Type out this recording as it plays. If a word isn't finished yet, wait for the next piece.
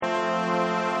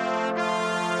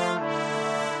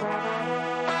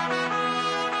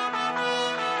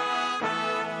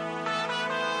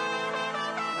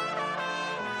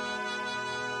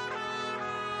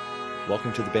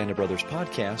Welcome to the Band of Brothers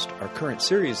podcast. Our current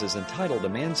series is entitled A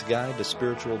Man's Guide to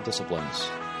Spiritual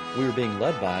Disciplines. We are being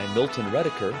led by Milton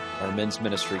Rediker, our men's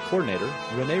ministry coordinator,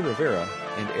 Renee Rivera,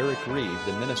 and Eric Reed,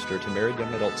 the minister to married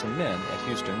young adults and men at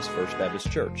Houston's First Baptist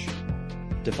Church.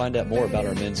 To find out more about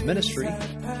our men's ministry,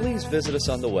 please visit us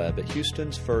on the web at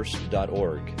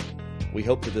houstonsfirst.org. We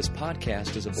hope that this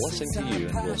podcast is a blessing to you,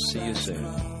 and we'll see you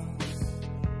soon.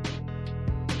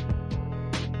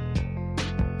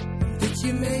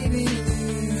 You maybe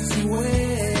lose your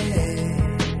way,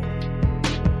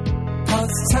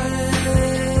 'cause time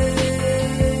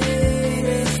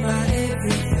is my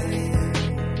everything.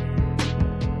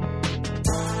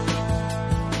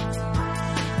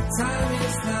 Time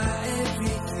is my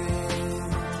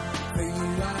everything. For you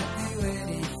I'd do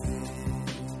anything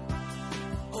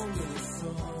under the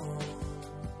sun.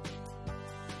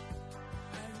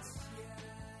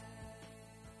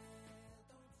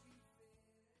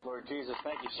 Lord Jesus,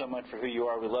 thank you so much for who you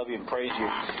are. We love you and praise you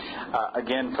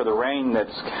again for the rain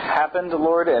that's happened,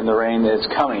 Lord, and the rain that's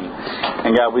coming.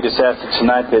 And God, we just ask that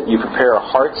tonight that you prepare our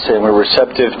hearts and we're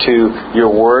receptive to your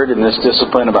word and this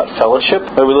discipline about fellowship.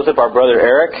 Lord, we lift up our brother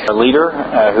Eric, our leader,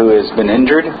 who has been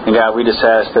injured. And God, we just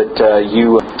ask that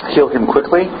you heal him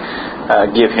quickly.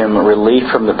 Give him relief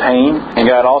from the pain. And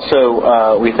God,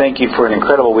 also, we thank you for an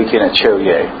incredible weekend at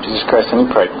Choye. Jesus Christ, and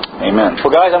we pray. Amen.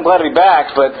 Well, guys, I'm glad to be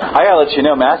back, but I got to let you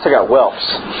know, man, I still got whelps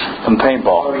from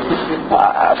paintball.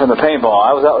 From the paintball.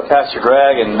 I was out with Pastor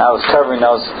Greg, and I was covering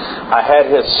those. I had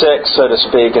his six, so to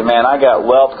speak, and man, I got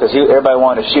whelped because everybody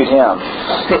wanted to shoot him.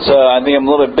 So I think I'm a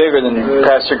little bit bigger than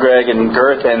Pastor Greg in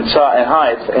girth and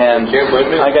height, and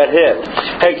I got hit.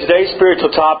 Hey, today's spiritual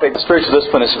topic, spiritual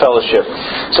discipline, is fellowship.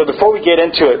 So before we get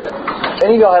into it,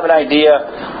 any of y'all have an idea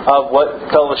of what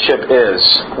fellowship is?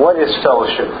 What is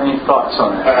fellowship? Any thoughts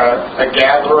on that? A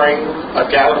gathering of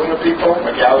people.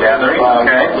 Gathering,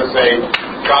 okay. Let's say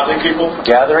godly people.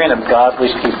 Gathering of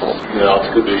godly people. You know,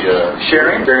 it could be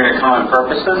Sharing a common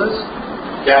purposes.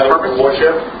 Gathering of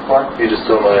worship. What? You just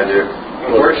stole my idea.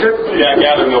 Worship? Yeah,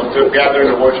 gathering of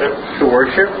worship. To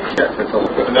worship? Yeah, that's all.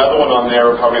 Another one on there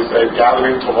would probably say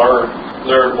gathering to learn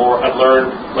more, and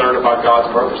learn about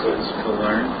God's purposes. To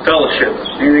learn. Fellowship.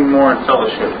 Anything more on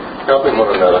fellowship? Helping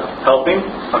one another. Helping?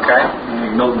 Okay. I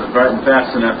think Milton's writing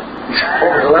fast enough. What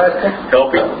was the last thing?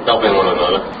 Helping one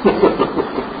another.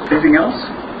 Anything else?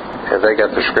 Have they got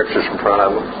the scriptures in front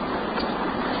of them?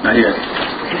 Not yet.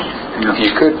 No.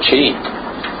 You could cheat.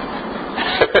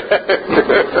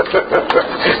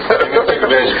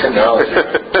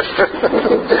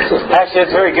 Actually,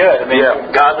 it's very good. I mean,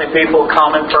 godly people,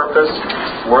 common purpose,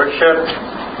 worship,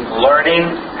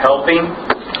 learning, helping.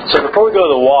 So before we go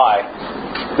to the why,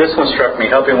 this one struck me,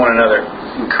 helping one another,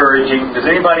 encouraging. Does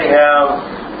anybody have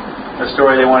a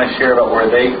story they want to share about where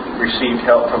they received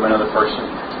help from another person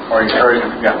or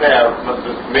encouragement? Yeah,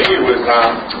 me it was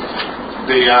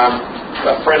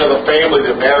a friend of the family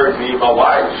that married me, my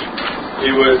wife. He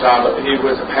was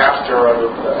a pastor. I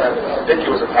think he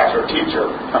was a pastor or teacher.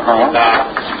 And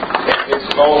his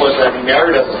goal was that he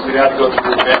married us. We had to go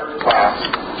through a marriage class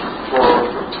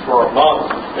for a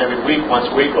month, every week, once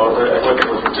a week, or I think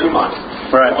it was for 2 months.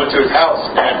 Right. I went to his house,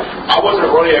 and I wasn't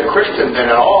really a Christian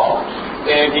then at all.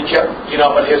 And he kept,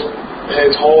 but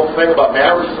his whole thing about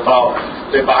marriage is about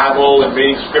the Bible and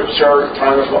reading Scripture,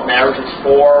 telling us what marriage is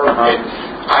for. And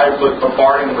I was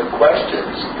bombarding him with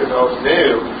questions because I was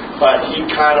new. But he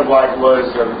kind of was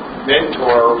a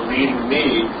mentor leading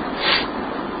me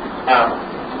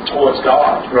towards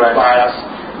God by us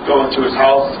going to his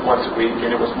house once a week,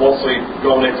 and it was mostly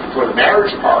going in for the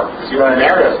marriage part because he wasn't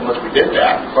married us unless we did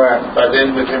that. Right. But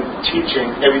then with him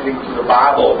teaching everything through the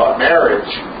Bible about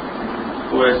marriage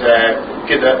was I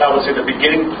would say the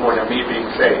beginning point of me being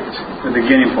saved. The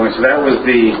beginning point. So that was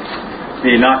the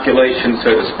inoculation,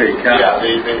 so to speak. Huh? Yeah,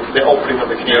 the opening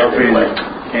of the can. The opening of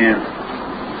the can.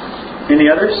 Any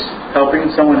others?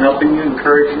 Someone helping you,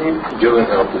 encouraging you? Giving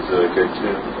help is good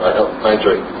too. I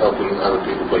enjoy helping other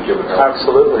people by giving help.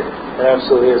 Absolutely. It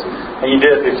absolutely is. And you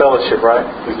did it through fellowship, right?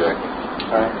 Exactly.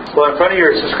 All right. Well, in front of you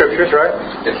are some scriptures, right?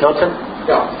 Yes. Milton?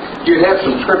 Yeah. You have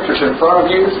some scriptures in front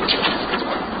of you.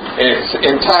 It's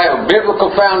entitled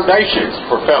Biblical Foundations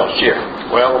for Fellowship.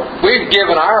 Well, we've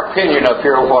given our opinion up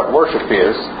here on what worship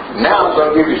is. Now I'm going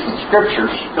to give you some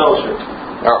scriptures. Fellowship.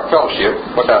 Or fellowship.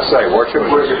 What did I say? Worship?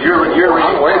 Worship. You're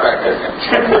I'm way back there.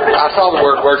 I saw the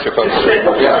word worship up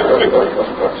there. Yeah.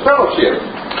 Fellowship.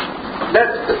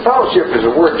 The fellowship is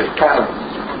a word that kind of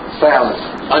sounds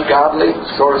ungodly,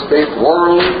 so to speak,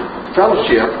 worldly.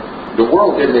 Fellowship, the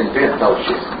world didn't invent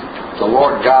fellowship. The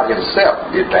Lord God Himself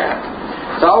did that.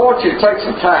 So I want you to take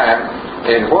some time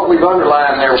And what we've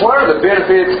underlined there, what are the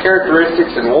benefits,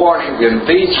 characteristics, and warnings in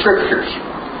these scriptures?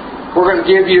 We're going to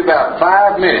give you about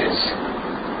 5 minutes.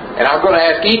 And I'm going to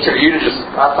ask each of you to just,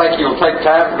 I think you'll take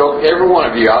time to go, every one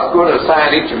of you, I was going to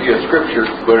assign each of you a scripture,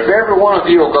 but if every one of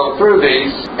you will go through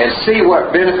these and see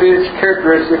what benefits,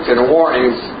 characteristics, and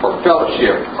warnings for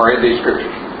fellowship are in these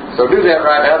scriptures. So do that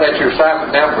right now. That's your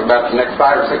assignment now for about the next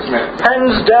 5 or 6 minutes.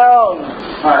 Pens down!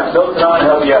 Alright, Milton, I want to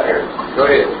help you out here. Go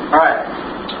ahead. Alright.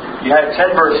 You had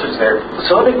 10 verses there.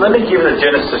 So let me give you the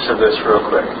genesis of this real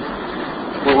quick.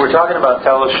 We were talking about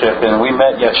fellowship, and we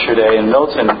met yesterday, and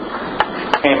Milton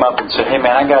came up and said, hey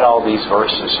man, I got all these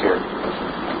verses here.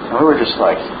 And we were just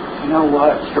like, you know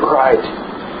what? You're right.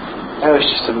 That was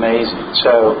just amazing.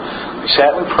 So we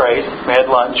sat and prayed. We had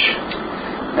lunch.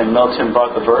 And Milton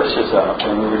brought the verses up.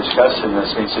 And we were discussing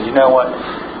this. And he said, you know what?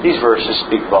 These verses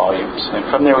speak volumes. And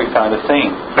from there we found a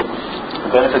theme. The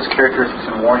benefits, characteristics,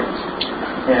 and warnings.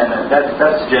 And that's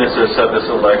the genesis of this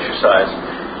little exercise.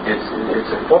 It's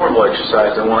a formidable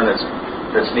exercise and one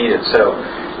that's needed. So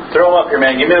throw them up here,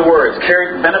 man. Give me the words.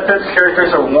 Benefits,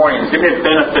 characteristics, or warnings. Give me a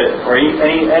benefit. Or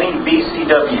any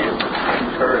BCW.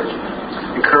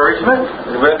 Encouragement.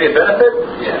 Would that be a benefit?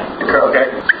 Yeah. Okay.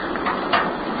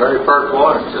 Very first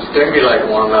one is to stimulate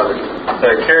one another. Is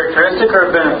that a characteristic or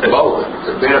a benefit? Both.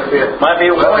 It's a benefit. Might be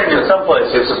a warning in some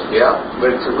places. But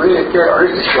it's a really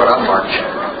characteristic what I'm marking.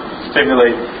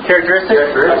 Stimulate. Characteristic?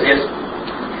 Characteristic. I guess,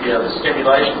 the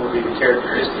stimulation would be the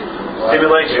characteristic.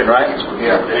 Stimulation, right?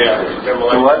 Yeah. The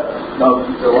what? No.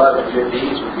 The love of good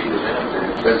deeds would be the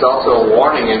benefit. There's also a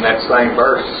warning in that same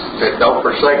verse that don't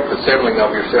forsake the assembling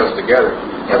of yourselves together.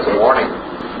 That's a warning.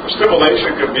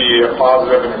 Stimulation could be a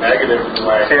positive and a negative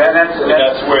way. See,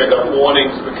 That's where the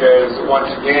warnings, because once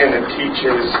again it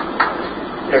teaches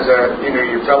as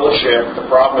your fellowship. The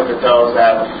problem with it though is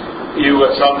that you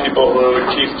have some people who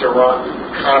teach to run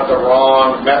kind of the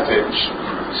wrong message.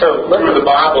 So through the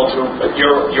Bible to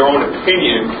your own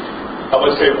opinion, I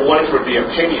would say warnings would be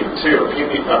opinion too.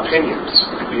 Opinions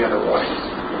could be under warnings.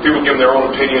 People give their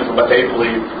own opinions on what they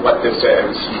believe, what this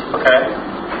is. Okay.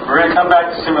 We're going to come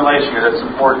back to stimulation because that's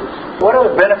important. What are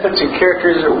the benefits and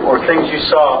characters or things you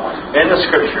saw in the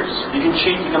Scriptures? You can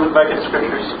cheat, you can look back at the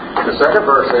Scriptures. The second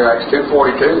verse there, Acts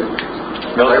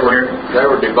 2:42. They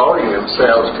were devoting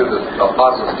themselves to the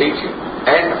apostles' teaching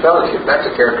and the fellowship. That's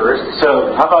a characteristic.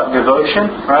 So, how about devotion,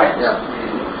 right? Yeah.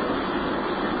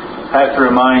 I have to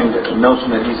remind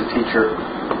Milton that he's a teacher.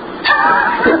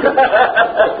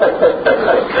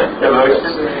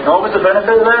 Devotion. And what was the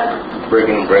benefit of that?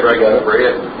 Breaking bread. Is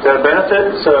that a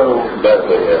benefit? So,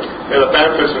 Benefit, The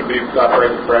benefits would be not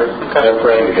breaking bread. And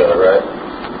praying together, right?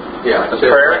 Yeah. That's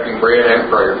prayer? Breaking bread and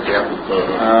prayer, yeah.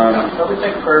 I would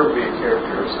think prayer would be a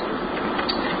characteristic.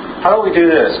 How do we do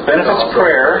this? Benefits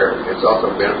prayer. It's also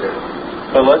a benefit.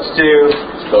 But what's this?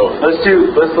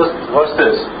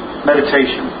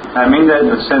 Meditation. I mean that in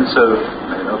the sense of,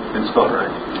 it's spelled right.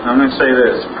 I'm going to say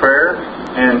this, prayer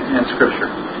and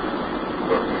Scripture.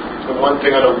 The one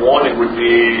thing on a warning would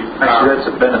be... Actually, that's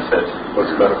a benefit. What's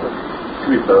the benefit? It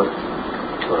could be both.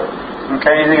 Right.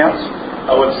 Okay, anything else?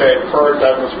 I would say first,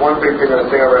 that was one big thing I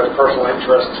think I read, personal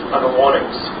interest on the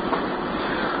warnings.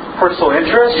 Personal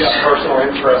interest? Yeah, personal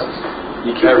interest.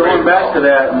 You keep going back to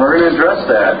that, and we're going to address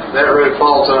that. That really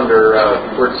falls under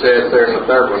where it says there in the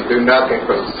third one, do nothing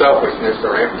from selfishness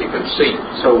or empty conceit.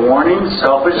 So warning,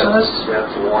 selfishness? That's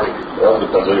a warning. Well, it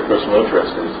depends on your personal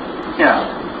interest is. Yeah.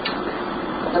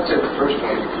 I'd say the first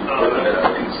one,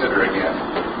 consider again.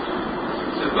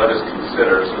 It says, let us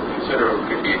consider. So consider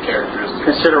could be a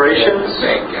characteristic. Considerations? To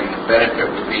think, and the benefit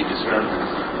would be discernment.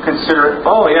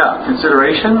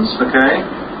 Considerations, okay.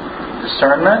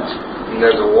 Discernment. And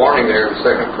there's a warning there in 2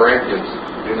 Corinthians,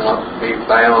 do not be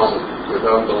bound with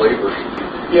unbelievers.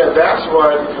 Yeah, that's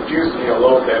what confused me a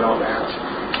little bit on that.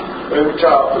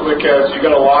 Because you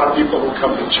got a lot of people who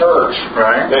come to church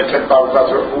that take Bible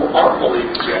classes who aren't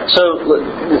believers yet. So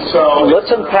let's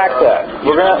unpack that.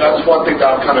 That's one thing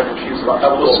that I'm kind of confused about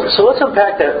a little bit. So let's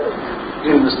unpack that.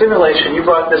 In the stimulation, you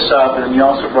brought this up, and you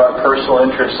also brought personal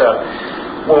interest up.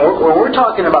 When we're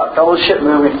talking about fellowship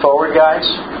moving forward, guys,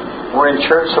 we're in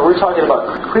church, so we're talking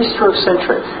about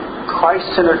Christocentric,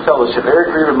 Christ-centered fellowship.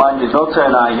 Eric Reed reminded Milton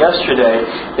and I yesterday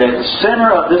that the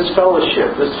center of this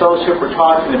fellowship we're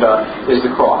talking about, is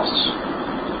the cross.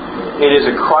 It is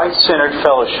a Christ-centered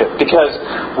fellowship because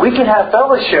we can have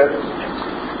fellowship.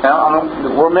 Now,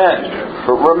 we're men,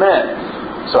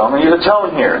 so I'm going to use a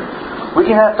tone here. We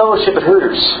can have fellowship at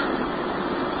Hooters.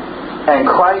 And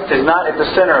Christ is not at the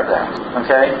center of that.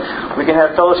 Okay? We can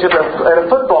have fellowship at a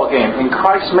football game, and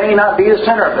Christ may not be the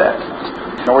center of that.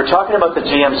 Now we're talking about the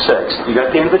GM6. You got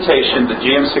the invitation, the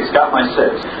GM6 got my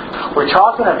 6. We're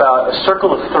talking about a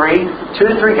circle of 2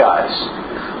 to 3 guys,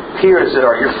 peers that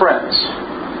are your friends.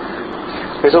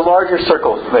 There's a larger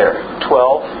circle there,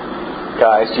 12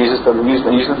 guys. Jesus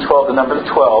using the 12, the number of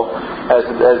 12, as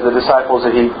the disciples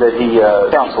that he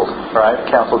counseled, right?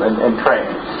 Counseled and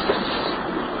trained.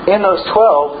 In those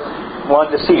 12, one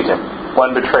deceived him,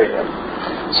 one betrayed him.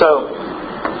 So,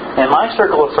 in my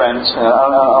circle of friends, and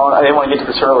I didn't want to get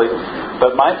to this early,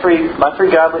 but my three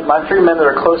men that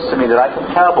are close to me that I can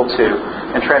accountable to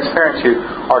and transparent to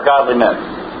are godly men.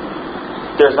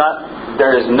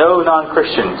 There is no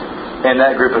non-Christian in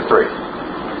that group of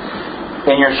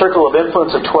 3. In your circle of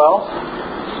influence of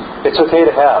 12, it's okay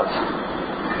to have,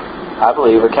 I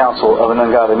believe, a counsel of an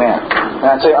ungodly man. And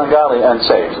I'd say ungodly,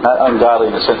 unsaved, not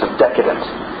ungodly in the sense of decadent.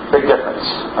 Big difference.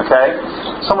 Okay?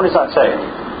 Someone who's not saved.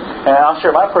 And I'll share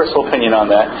my personal opinion on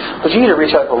that. But you need to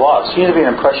reach out to the lost. You need to be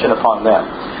an impression upon them.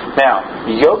 Now,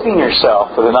 yoking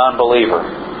yourself with a non-believer,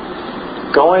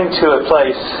 going to a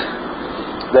place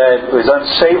that is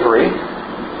unsavory,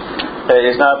 that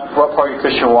is not what part of your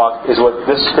Christian walk, is what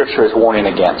this Scripture is warning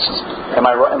against. Am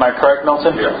I correct,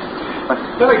 Milton? Yeah.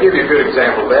 Let me give you a good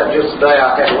example of that. Just today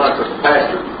I had lunch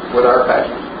with our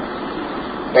pastor.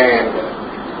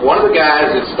 And one of the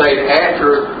guys that stayed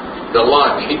after the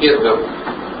lunch, he did the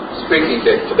speaking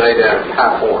today down at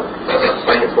High Point. I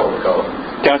think it's what we call it.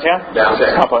 Downtown?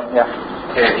 Downtown. High Point, yeah.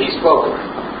 And he spoke.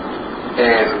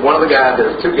 And one of the guys,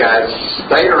 there were 2 guys,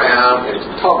 stayed around and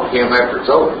talked to him after it's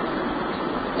over.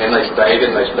 And they stayed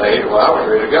and they stayed. Well, I was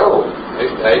ready to go. They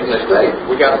stayed and they stayed.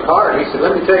 We got in the car and he said,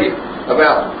 let me tell you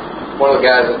about one of the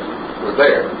guys that was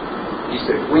there. He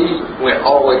said, we went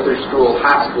all the way through school,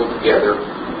 high school together.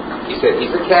 He said,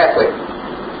 he's a Catholic,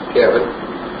 Kevin.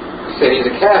 He said, he's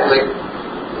a Catholic.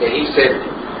 And he said,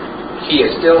 he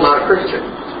is still not a Christian.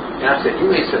 And I said, you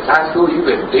mean since high school you've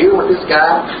been dealing with this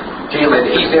guy? Jim, and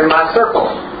he's in my circle.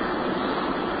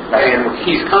 And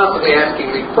he's constantly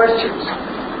asking me questions.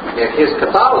 And his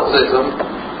Catholicism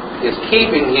is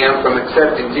keeping him from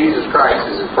accepting Jesus Christ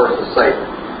as his personal Savior.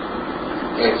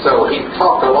 And so he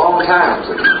talked a long time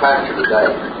to the pastor today.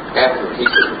 After he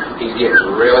said, he's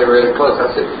getting really, really close.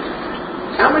 I said,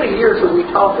 how many years are we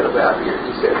talking about here?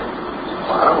 He said,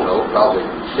 I don't know, probably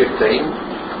 15,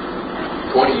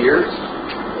 20 years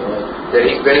that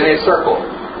he's been in his circle.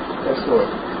 That's good.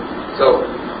 So,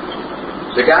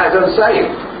 the guy's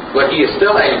unsaved, but he is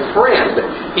still a friend.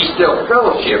 He still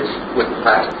fellowships with the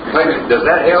pastor. Maybe, does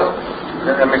that help?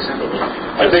 That makes sense.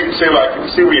 I think, too, I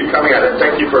can see where you're coming at, and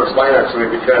thank you for explaining that to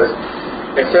me, because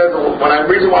it says,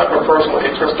 reason why I put personal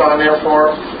interest on there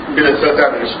for, because it says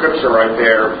that in the Scripture right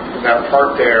there, in that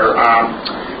part there,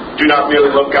 do not merely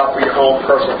look out for your own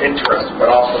personal interest, but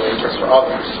also the interest for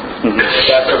others. Mm-hmm.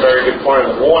 That's a very good point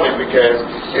of warning, because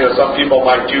some people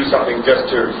might do something just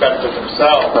to benefit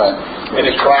themselves, in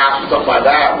a class or something like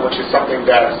that, which is something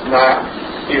that's not.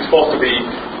 You're supposed to be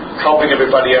helping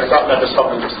everybody else out, not just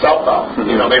helping yourself out.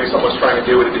 Mm-hmm. Maybe someone's trying to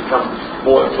do it to become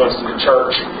more influenced in the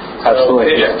church.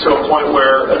 Absolutely. So it's to a point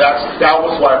where that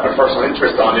was why I put personal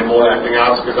interest on it more than anything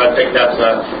else, because I think that's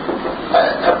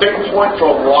a big point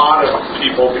for a lot of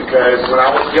people, because when I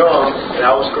was young and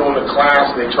I was going to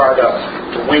class and they tried to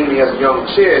wing me as a young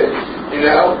kid,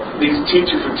 these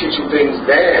teachers were teaching things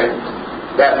then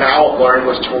that now I've learned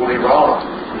was totally wrong.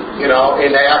 And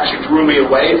they actually drew me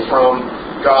away from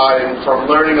God and from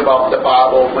learning about the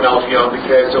Bible when I was young,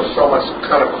 because there was so much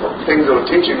kind of things they were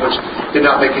teaching which did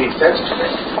not make any sense to me.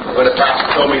 When the pastor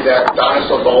told me that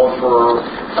dinosaur bones were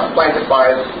planted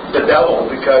by the devil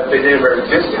because they never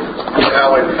existed, and I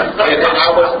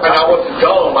was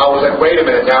dumb. I was like, wait a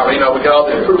minute now, we got all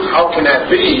this proof. How can that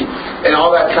be? And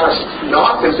all that kind of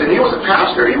nonsense. And he was a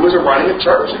pastor. He was running a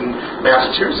church in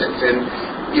Massachusetts, and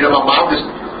my mom just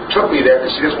took me there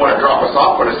because she just wanted to drop us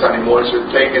off on a Sunday morning. She was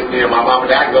taking my mom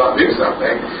and dad to go out and do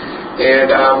something,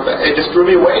 and it just drew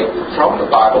me away from the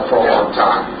Bible for a long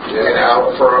time.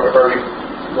 For a very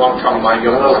long time in my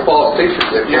young life. False teachers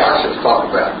that I should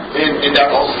talk about. And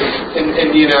that's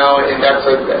and that's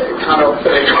a kind of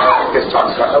thing I guess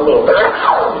talks about a little bit.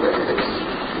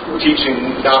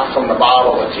 Teaching not from the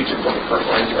Bible, but teaching from the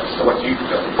personal interest. So what you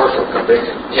do, personal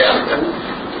conviction. Yeah.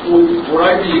 Would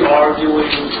I be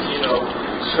arguing,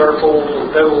 circle,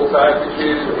 devil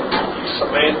faculties,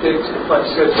 semantics, if I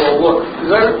said, well, look,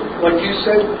 is that, like you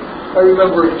said, I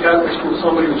remember in Catholic school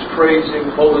somebody was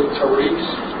praising Mother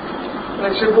Teresa, and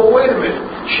I said, well, wait a minute,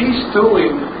 she's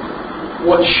doing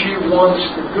what she wants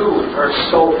to do in her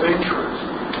self-interest.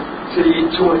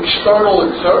 To an external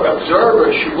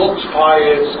observer, she looks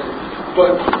pious,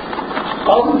 but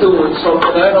I'm doing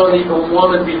something I don't even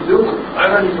want to be doing. I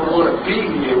don't even want to be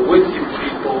here with you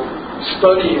people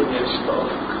studying this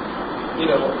stuff.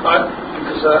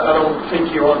 because I don't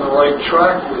think you're on the right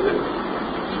track with it,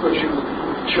 especially with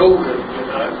children,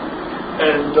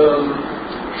 and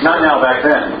Not now, back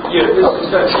then. yeah, this is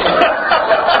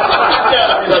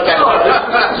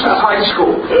high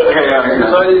school. Okay, yeah.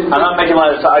 I'm not making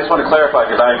light of I just want to clarify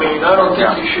because I mean, I don't think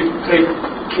you should take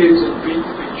kids and beat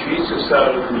the Jesus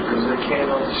out of them because they can't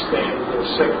understand the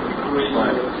second degree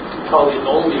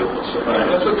polynomial or something. Right.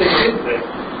 That's what they did then.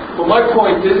 But my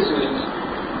point is,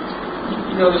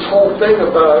 this whole thing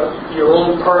about your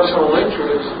own personal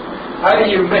interest, how do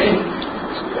you make,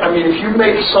 if you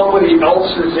make somebody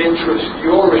else's interest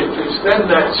your interest, then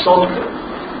that's something,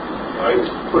 right?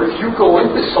 But if you go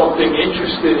into something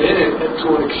interested in it, and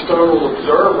to an external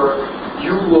observer,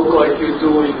 you look like you're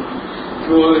doing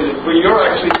good, but you're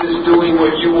actually just doing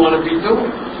what you want to be doing.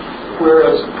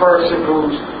 Whereas a person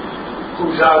who's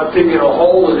out digging a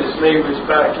hole in his neighbor's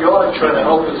backyard trying to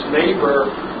help his neighbor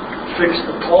fix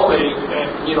the plumbing,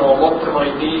 and I'm up to my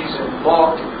knees in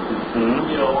muck, and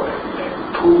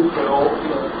poop and all.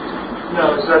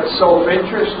 Now, is that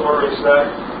self-interest or is that?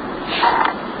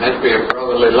 That's being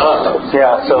brotherly love.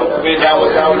 Yeah. So I mean, that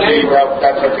would be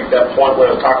that's I think that point where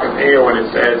I was talking here when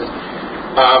it says.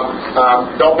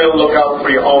 Don't be able to look out for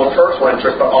your own personal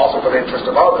interest, but also for the interest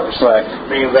of others. Right.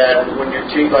 Meaning that when you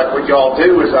teach, like what you all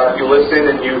do is you listen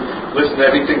and you listen to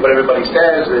everything what everybody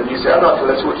says, and you say, "Oh no,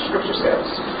 that's what the Scripture says."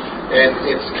 And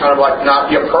it's kind of like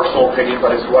not your personal opinion,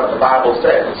 but it's what the Bible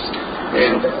says.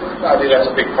 And I think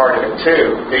that's a big part of it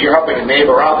too. You're helping a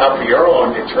neighbor out not for your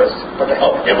own interest, but to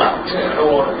help him out.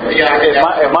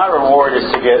 If my reward is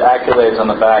to get accolades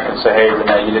on the back and say, "Hey,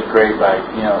 Renee, you did great by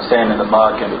staying in the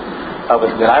muck," and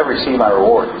then I receive my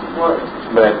reward.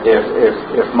 But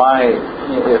if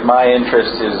my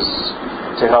interest is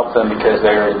to help them because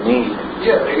they're in need,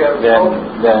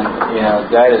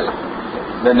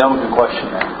 then no one can question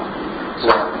that. So,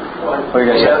 what are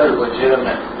you going to say? The other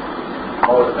legitimate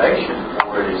motivation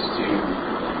for it is to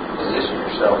position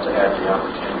yourself to have the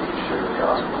opportunity to share the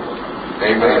gospel.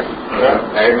 Amen.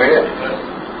 Yeah. Amen.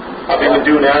 I've been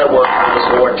doing that at work for this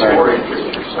Lord too.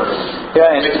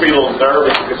 Yeah, It makes me a little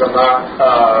nervous because I'm not,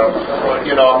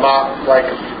 I'm not like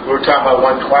we were talking about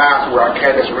one class where I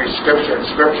can't just read Scripture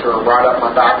right up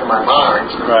my back of my mind.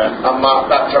 Right. I'm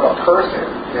not that type of person.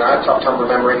 I have a tough time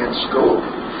remembering in school.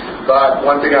 But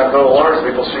one thing I've learned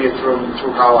is people see it through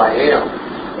how I am.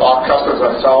 A lot of customers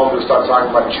I sell them who start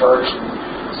talking about church and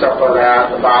stuff like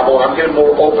that, the Bible. I'm getting more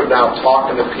open now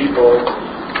talking to people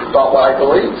about what I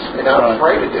believe, and I'm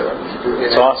afraid to do it.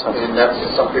 It's awesome. And that's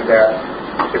just something that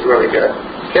is really good.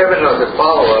 Kevin, as a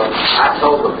follow-up, I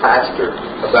told the pastor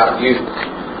about you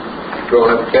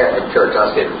growing up in Catholic church. I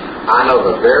said, I know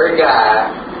the very guy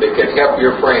that can help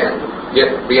your friend get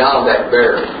beyond that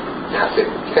barrier. And I said,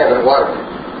 Kevin, what?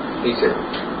 He said,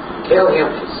 tell him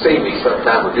to see me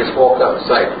sometime or just walk up and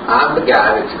say, I'm the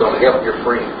guy that's going to help your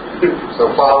friend. So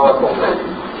follow up on that.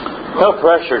 No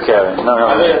pressure, Kevin. No.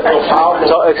 I think it's so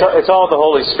powerful. It's all the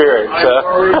Holy Spirit. So. I've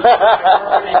already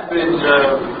been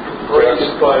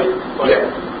raised by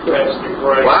Pastor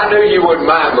Greg. Well, I knew you wouldn't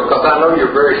mind because I know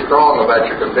you're very strong about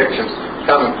your convictions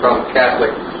coming from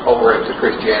Catholic over into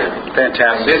Christianity.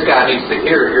 Fantastic. And this guy needs to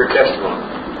hear your testimony.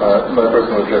 My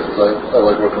personal address is I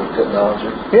like working with technology.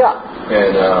 Yeah.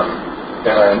 And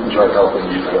I enjoy helping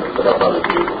you to help other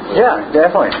people. Yeah,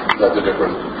 definitely. That's a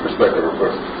different perspective or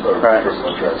personal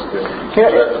interest. Yeah.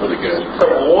 That's really good.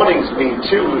 Some warnings mean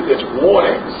too, it's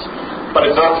warnings, but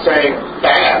it's not saying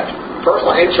bad.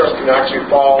 Personal interest can actually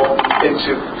fall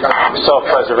into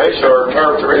self-preservation or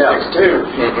characteristics too,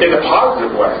 in a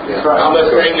positive way. Right. I'm not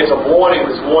saying it's a warning.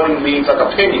 This warning means like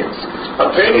opinions.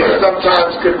 Opinions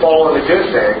sometimes could fall in a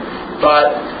good thing, but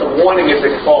the warning is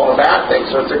it can fall in a bad thing.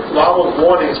 So it's a lot of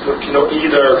warnings could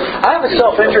either. I have a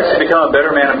self-interest to become a better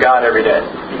man of God every day.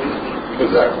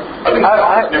 Exactly. I think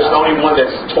there's only one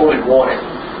that's totally warning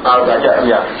out of that.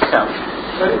 Yeah.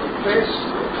 There's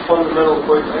fundamental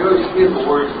point. I always hear the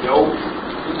word yoke.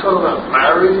 You talking about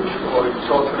marriage, or you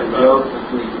talking about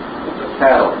the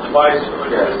wives?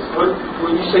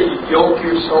 When you say you yoke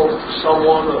yourself to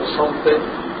someone or something,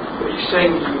 are you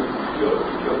saying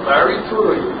you're married to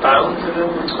it, or you're bound to them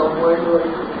in some way?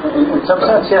 In some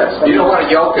sense, yes. You know what a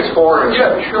yoke is for?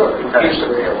 Yeah, sure.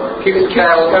 Keeping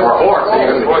cattle or a horse.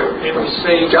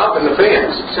 Jump in the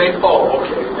fence.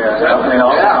 Okay. Yeah. And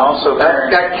also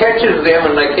that catches them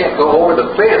and they can't go over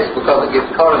the fence because it gets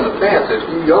caught in the fence. If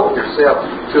you yoke yourself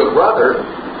to a brother,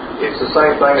 it's the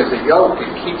same thing as a yoke.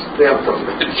 It keeps them from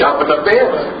jumping the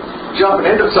fence, jumping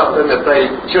into something that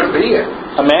they shouldn't be in.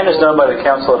 a man is known by the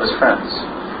counsel of his friends.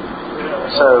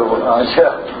 So,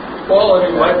 Well,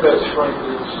 my best friend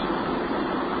is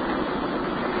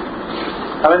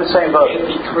I'm in the same boat.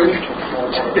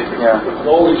 Anti-Christian. Yeah. I'm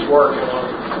always working on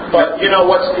it. But you know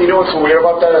what's so weird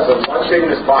about that is that one thing in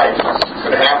his life is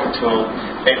going to happen to him,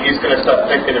 and he's going to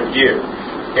start thinking of you.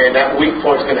 And that weak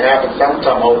point's going to happen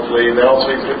sometime, hopefully, and then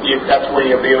also that's when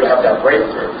you'll be able to have that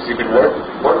breakthrough, because you've been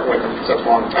working with him for such a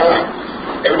long time.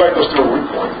 Everybody goes through a weak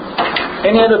point.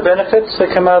 Any other benefits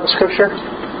that come out of the Scripture?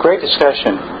 Great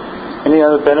discussion. Any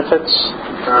other benefits,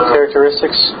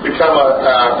 characteristics? Become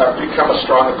a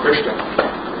stronger Christian.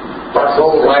 That's the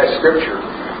whole last Scripture.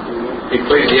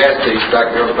 Ecclesiastes,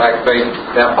 back on the back page,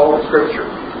 that whole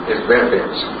Scripture is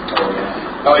benefits.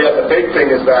 Oh yeah, the big thing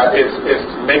is that it's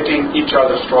making each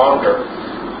other stronger,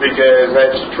 because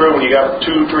that's true. When you got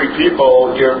 2-3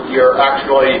 people, you're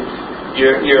actually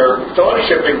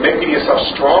fellowshipping, making yourself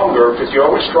stronger, because you're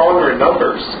always stronger in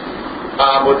numbers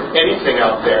with anything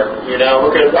out there. You know,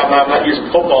 look at I'm not using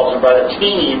football, but a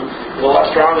team is a lot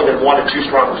stronger than 1 or 2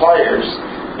 strong players.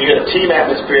 You get a team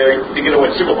atmosphere, you're going to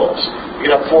win Super Bowls.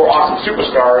 You get 4 awesome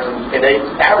superstars and 8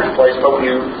 average players, but when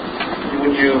you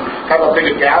have a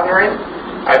bigger gathering,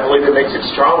 I believe it makes it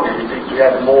stronger. You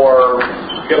have more,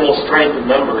 you get a little strength in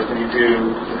numbers than you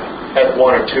do as 1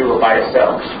 or 2 by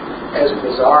yourself. As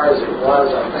bizarre as it was,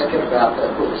 I'm thinking about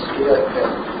that little skit at the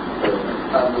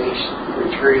Unleashed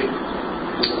retreat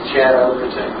with Chad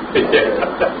Overton.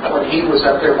 When he was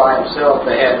up there by himself,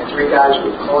 they had 3 guys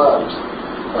with clubs,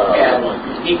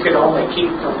 and he could only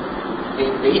keep from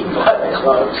being beaten by the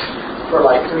clubs for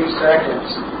like 3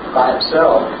 seconds by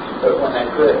himself. But when they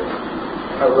put a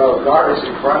row of guards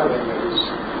in front of him, it was...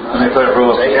 And they put a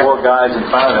row of 4 guys in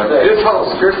front of him. This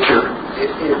whole Scripture, It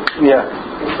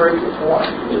proved the point.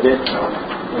 It did.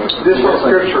 this whole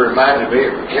Scripture reminded me,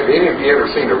 have any of you ever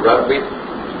seen a rugby?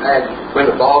 When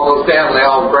the ball goes down, they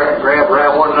all grab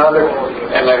around one another,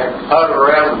 and they huddle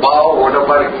around the ball where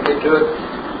nobody can get to it.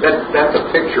 That's a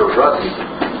picture of rugby.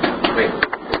 I mean,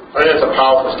 That's a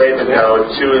powerful statement. You know,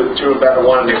 two better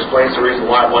one, and explains the reason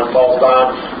why one falls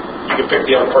down. You can pick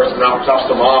the other person up, dust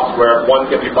them off, where one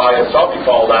can be by itself, you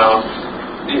fall down.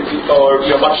 Or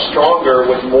you're much stronger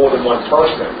with more than one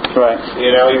person. Right.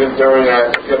 You know, even during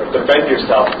defend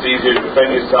yourself, it's easier to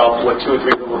defend yourself with 2 or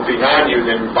 3 people behind you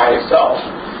than by yourself.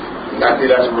 And I think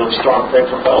that's a really strong thing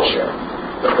for fellowship.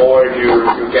 The more you're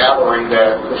gathering,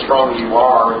 the stronger you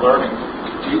are in learning.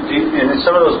 And in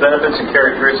some of those benefits and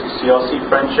characteristics, do y'all see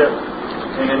friendship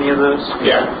in any of those?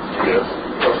 Yeah. Yes.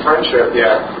 Well, friendship,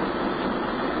 yeah.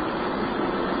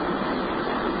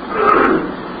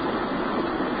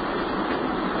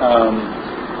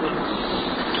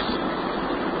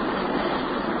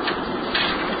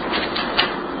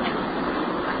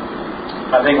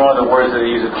 I think one of the words that they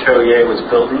used at Choye was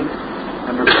building.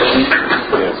 Remember building?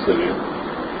 Yes, they do.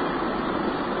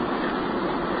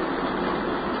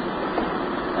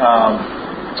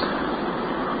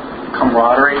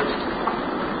 Camaraderie. I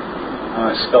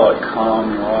spell it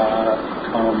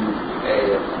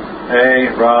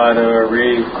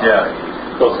camaraderie. Yeah.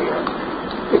 Close enough.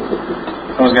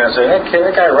 Someone's going to say, hey,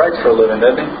 that guy writes for a living,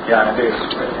 doesn't he? Yeah, I do.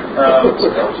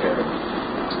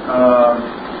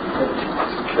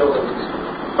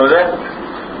 What was that?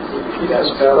 Yes,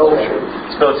 fellowship.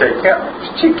 Fellowship. Yeah.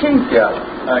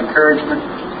 Encouragement.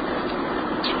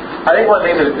 I think one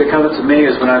thing that comes to me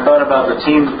is when I thought about the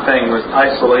team thing was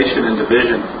isolation and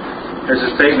division. There's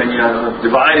a statement,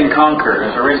 divide and conquer.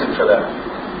 There's a reason for that.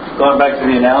 Going back to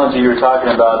the analogy you were talking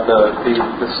about, the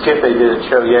skit they did at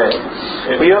Choye.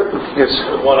 Yes.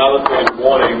 One other thing,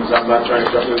 warnings. I'm not trying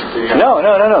to jump into the... No.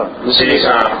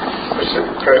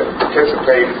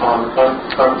 Participate on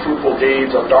unfruitful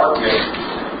deeds of darkness.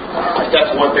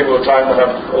 That's one thing we were talking about.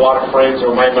 Have a lot of friends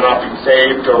who might not be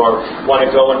saved or want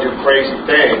to go and do crazy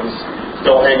things.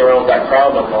 Don't hang around with that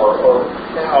crowd no more. Or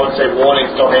I would say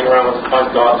warnings, don't hang around with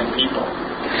ungodly people.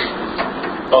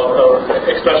 Or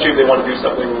especially if they want to do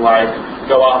something like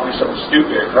go out and do something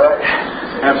stupid. Right.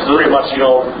 Absolutely. Pretty much you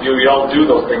don't do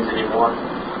those things anymore.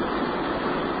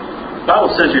 The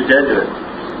Bible says you're dead to it.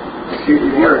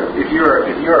 If you're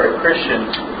a Christian,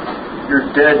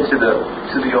 you're dead to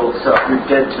the old self. You're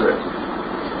dead to it.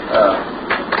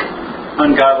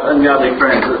 Ungodly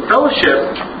friends.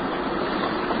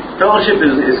 Fellowship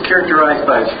is characterized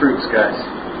by its fruits, guys.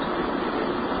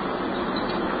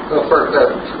 well, first,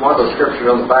 one of the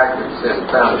scriptures on the back that's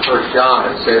found in 1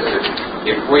 John, it says that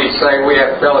if we say we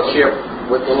have fellowship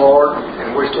with the Lord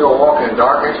and we're still walking in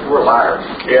darkness, we're liars.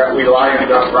 Yeah, we lie and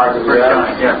don't practice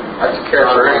reality. Yeah. That's a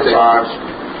characteristic.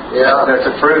 Yeah, that's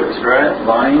a fruit, right?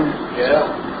 Lying.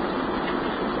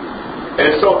 Yeah. And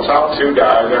it's so tough too,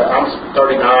 guys. I'm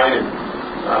 39 and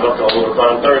I looked a little bit, but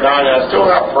I'm 39 and I still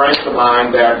have friends of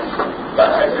mine that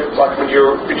It's like when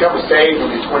you become saved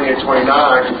when you're 20 and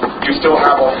 29, you still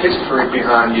have a history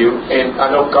behind you. And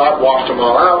I know God washed them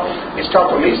all out. He's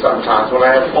tough with me sometimes when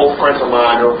I have old friends of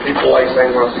mine or people like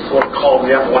saying, well, people call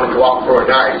me up and want to go out for a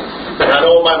night. And I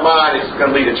know in my mind it's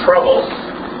going to lead to trouble.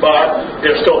 But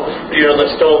there's still,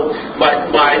 my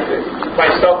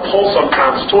self pulls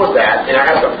sometimes toward that, and I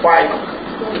have to fight.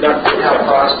 It's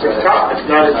tough. It's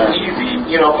not as easy,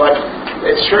 but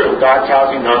it's true. God tells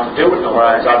you not to do it. No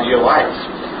one's out of your life.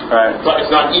 Right. But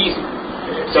it's not easy.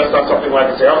 It's just not something where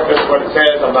I can say, oh, this is what it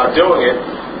says, I'm not doing it.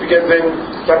 Because then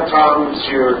sometimes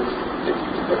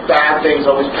the bad things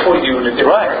always pull you in a different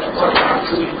direction. Sometimes.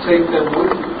 So you take them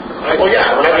with you. Well,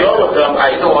 yeah, when I go with them,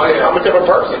 I'm a different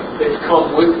person. They've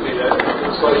come with me.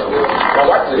 It's like my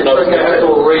wife, I have to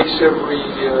erase every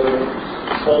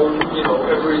phone,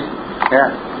 every. Yeah.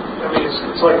 I mean,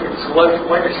 it's like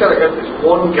like I said, I got this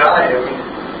one guy. I mean,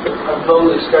 I've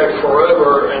known this guy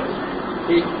forever, and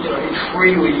he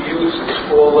freely uses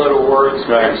 4-letter words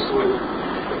mixed with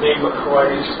the name of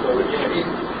Christ.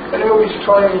 And always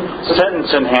trying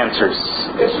sentence enhancers.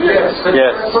 Yes.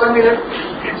 But I mean,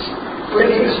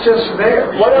 it's just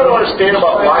there. What I don't understand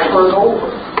about life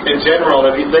in general,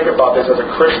 if you think about this as a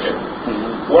Christian,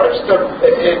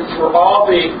 for all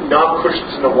the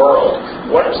non-Christians in the world,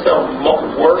 what is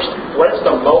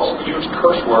the most used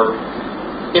curse word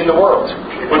in the world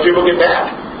when people get mad?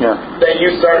 Yeah. They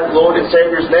use our Lord and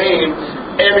Savior's name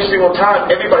every single time.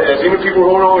 Everybody does, even people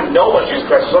who don't even know what Jesus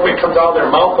Christ. Somebody comes out of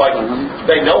their mouth like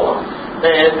they know Him.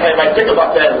 And if I think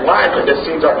about that in life, it just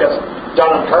seems like that's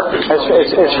done on purpose.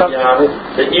 It's from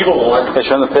the evil one. It's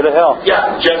from the pit of hell.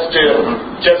 Yeah, just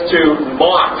to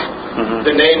mock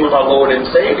the name of our Lord and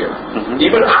Savior.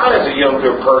 Even I, as a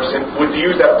younger person, would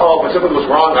use that. Oh, when something was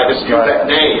wrong, I just used that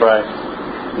name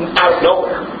out of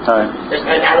nowhere.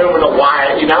 And I don't even know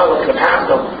why. Now I look in the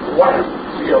past,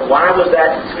 why was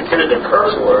that considered a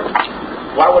curse word?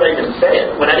 Why would I even say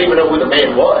it when I didn't even know who the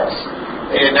man was?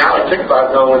 And now I think about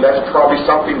it, knowing that's probably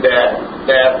something that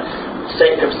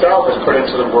Satan himself has put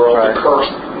into the world to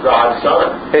curse God's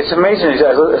Son. It's amazing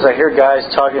as I hear guys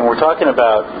talking. We're talking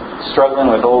about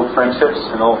struggling with old friendships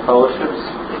and old fellowships,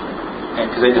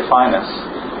 and because they define us.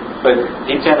 But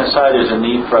deep down inside, there's a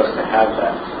need for us to have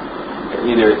that,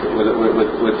 either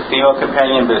with the female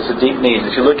companion, but it's a deep need.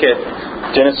 If you look at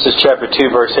Genesis chapter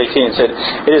 2, verse 18, it said,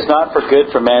 "It is not for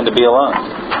good for man to be alone."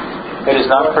 It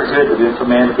is not for good for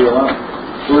man to be alone.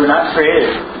 We were not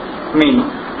created. I mean,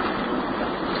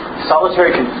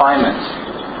 solitary confinement,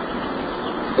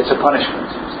 it's a punishment.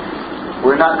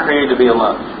 We're not created to be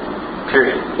alone.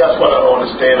 Period. That's what I don't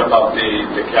understand about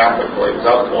the Catholic beliefs.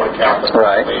 I was born a Catholic.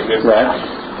 Right.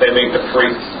 They make the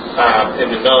priests and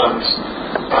the nuns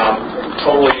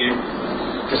totally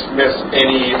dismiss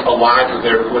any alliance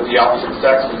with the opposite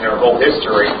sex in their whole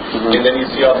history, and then you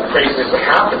see all the craziness that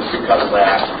happens because of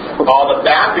that. All the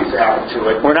bad things that happen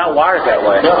to it. We're not wired that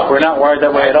way. No. We're not wired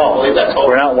that way at all.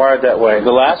 We're not wired that way.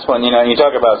 The last one, you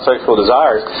talk about sexual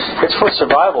desires, it's for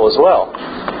survival as well.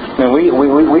 I mean,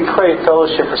 we crave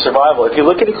fellowship for survival. If you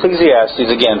look at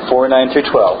Ecclesiastes, again, 4:9 through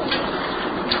 12,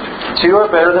 2 are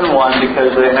better than one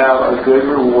because they have a good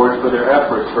reward for their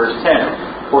efforts. Verse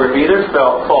 10, for if either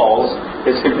falls,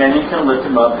 his companion can lift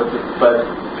him up, but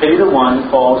pity the one who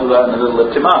falls without another to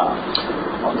lift him up.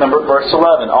 Verse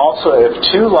 11, also if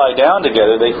 2 lie down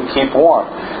together, they can keep warm.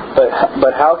 But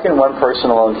how can one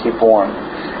person alone keep warm?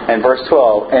 And verse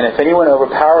 12, and if anyone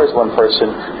overpowers one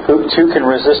person, 2 can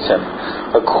resist him.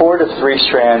 A cord of 3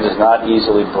 strands is not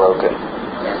easily broken.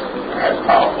 That's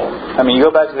powerful. I mean, you go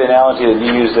back to the analogy that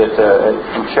you used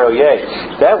from Cheryl Ye.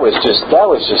 That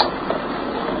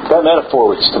metaphor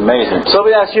was just amazing. So let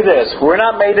me ask you this. We're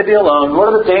not made to be alone.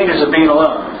 What are the dangers of being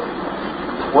alone?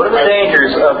 What are the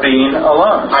dangers of being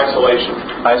alone? Isolation.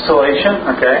 Isolation,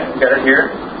 okay. Got it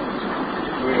here.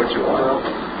 Doing what you want.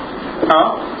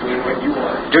 Huh? Doing what you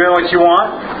want. Doing what you want?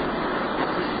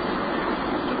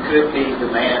 Could be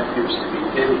the man who's to be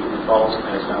pitied and falls and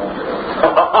has no one to help.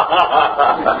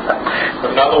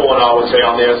 Another one I would say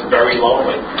on there is very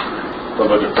lonely.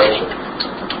 From a depression.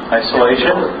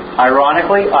 Isolation.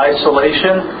 Ironically,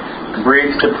 isolation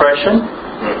breeds depression.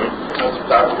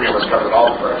 That pretty much covers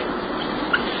all depression.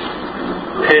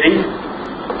 Pity.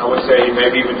 I would say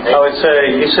maybe even hate. I would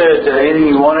say, you said anything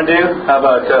you want to do? How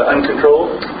about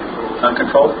uncontrolled?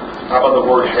 Uncontrolled? How about the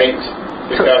word hate?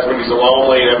 Because when he's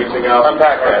lonely and everything else.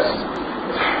 Unpack that.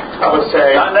 I would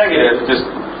say. Not negative, just.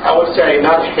 I would say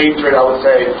not hatred. I would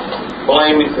say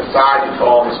blaming society for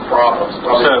all his problems.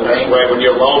 Probably the same way when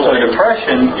you're lonely. So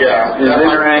depression is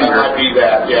inner anger. That might be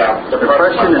that. Yeah.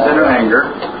 Depression is inner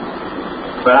anger.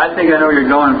 But I think I know what you're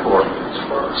going for.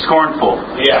 Scornful.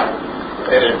 Yeah.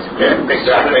 And make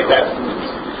that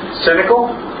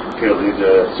cynical. Could lead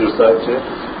to suicide too.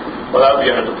 Well, that would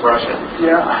be a depression.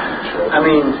 Yeah. I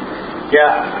mean,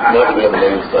 yeah. That would be on the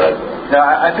main side. No,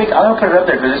 I think I don't put it up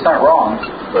there because it's not wrong.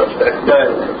 But I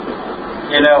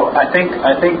think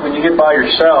when you get by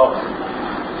yourself,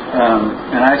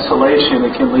 in isolation,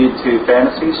 it can lead to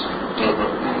fantasies.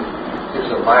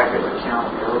 There's a lack of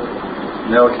accountability.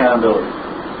 No accountability.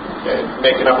 And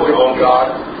making up your own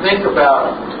God. Think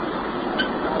about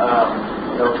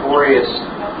notorious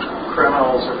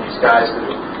criminals and these guys that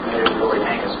have made it really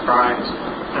heinous crimes.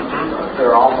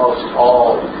 They're almost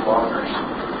all loners.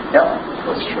 Yep,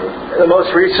 that's true. The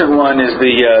most recent one is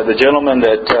the gentleman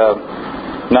that,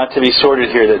 not to be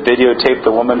sordid here, that videotaped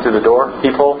the woman through the door.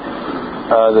 People,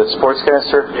 the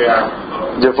sportscaster.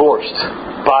 Yeah. Divorced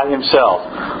by himself,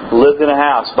 lived in a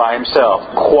house by himself,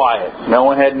 quiet. No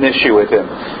one had an issue with him.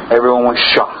 Everyone was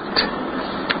shocked.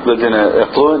 Lived in an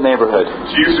affluent neighborhood.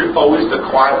 It's usually always the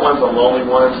quiet ones, the lonely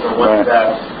ones, the ones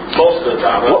that most of the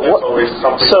time. There's always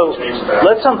something to change that.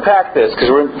 Let's unpack this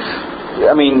because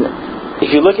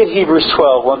if you look at Hebrews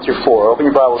 12, 1 through 4, open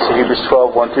your Bibles to Hebrews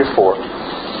 12, 1 through 4.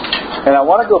 And I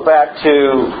want to go back to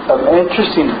an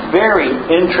very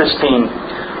interesting,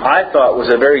 I thought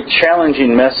was a very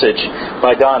challenging message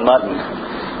by Don Mutton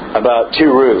about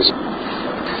two roofs.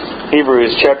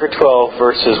 Hebrews chapter 12,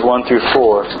 verses 1 through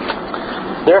 4.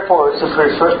 Therefore,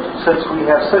 since we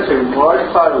have such a large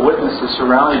cloud of witnesses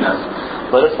surrounding us,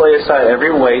 let us lay aside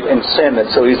every weight and sin that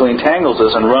so easily entangles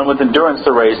us, and run with endurance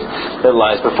the race that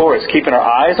lies before us, keeping our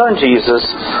eyes on Jesus,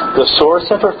 the source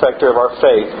and perfecter of our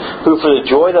faith, who for the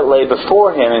joy that lay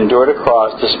before him endured a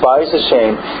cross, despised the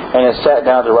shame, and has sat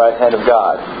down at the right hand of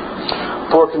God.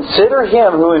 For consider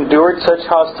him who endured such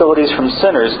hostilities from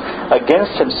sinners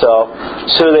against himself,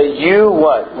 so that you,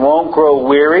 won't grow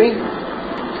weary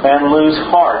and lose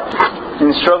heart. In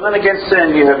struggling against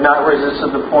sin, you have not resisted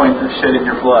the point of shedding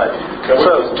your blood.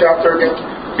 So, chapter again?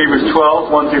 Hebrews 12,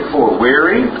 1 through 4.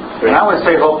 Weary, and I would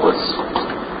say hopeless.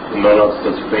 You might also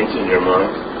sense faint in your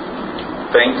mind.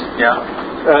 Faint,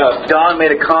 yeah. Don made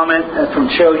a comment from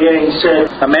Cho Ye. He said,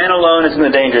 a man alone is in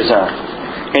the danger zone.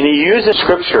 And he used a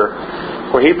scripture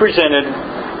where he presented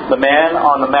the man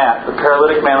on the mat, the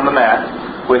paralytic man on the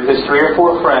mat, with his 3 or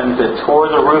 4 friends that tore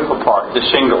the roof apart, the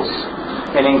shingles.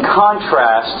 And in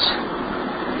contrast,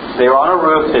 they were on a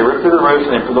roof, they ripped through the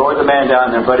roof, and they lowered the man down,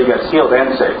 and their buddy got healed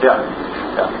and saved.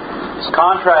 Yeah. So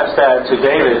contrast that to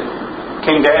David,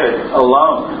 King David,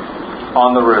 alone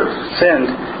on the roof, sinned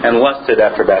and lusted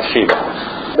after Bathsheba.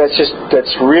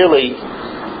 That's really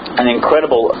an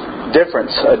incredible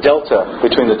difference, a delta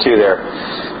between the two there.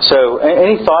 So,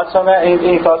 any thoughts on that?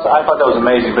 Any thoughts? I thought that was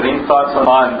amazing, but any thoughts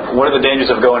on what are the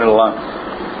dangers of going it alone?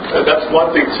 That's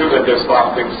one thing, too, that this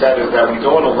last thing said, is that when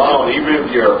going alone, even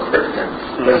if you're a Christian,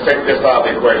 let's take this out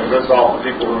of the equation. This is all for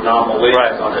people who are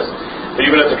non-believers on this. But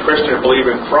even as a Christian,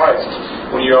 believe in Christ.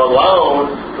 When you're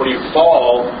alone, when you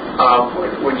fall, I'm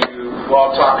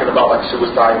talking about like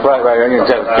suicide. Right,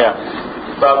 yeah.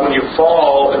 But when you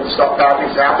fall and stuff, bad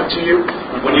things happen to you,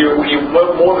 when you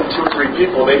live more than 2 or 3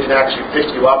 people, they can actually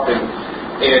pick you up and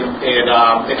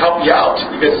help you out.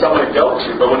 You get someone to go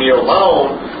to. But when you're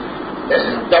alone,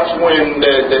 that's when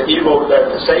the evil,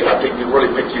 the Satan, I think, can really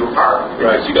pick you apart.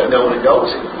 Because you got no one to go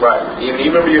to. Right.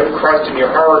 Even if you have Christ in your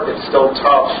heart, it's still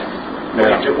tough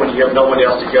when you have no one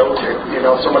else to go to.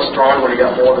 So much stronger when you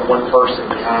got more than one person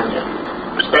behind you.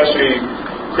 Especially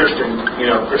Christian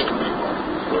people.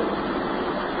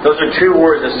 Those are 2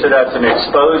 words that stood out to me: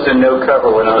 exposed and no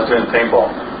cover when I was doing paintball.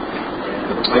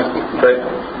 But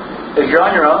if you're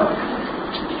on your own,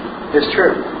 it's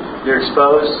true. You're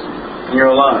exposed and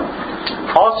you're alone.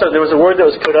 Also, there was a word that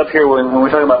was put up here when we're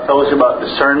talking about fellowship, about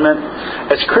discernment.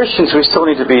 As Christians, we still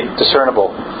need to be discernible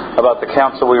about the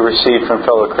counsel we receive from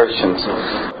fellow Christians.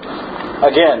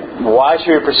 Again, why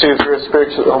should we pursue fellowship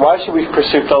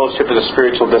as a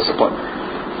spiritual discipline?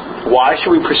 Why should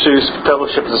we pursue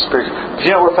fellowship as a spiritual? Do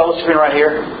you know we're fellowshipping right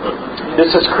here? This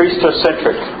is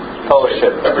Christocentric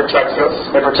fellowship. It protects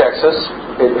us. It protects us.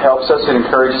 It helps us. It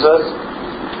encourages us.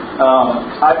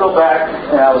 I go back,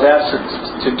 and I was asked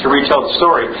to retell the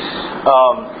story.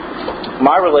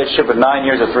 My relationship with 9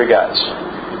 years with 3 guys.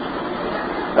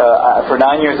 For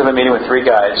 9 years I've been meeting with 3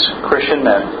 guys, Christian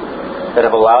men, that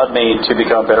have allowed me to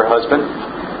become a better husband,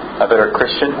 a better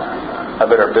Christian, a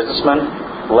better businessman,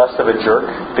 less of a jerk,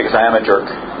 because I am a jerk.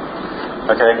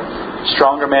 Okay?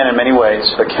 Stronger man in many ways,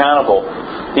 accountable.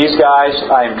 These guys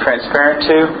I am transparent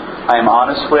to, I am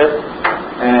honest with,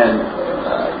 and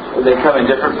they come in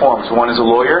different forms. One is a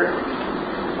lawyer,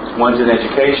 one's in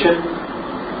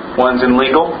education, one's in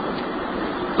legal,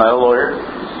 not a lawyer.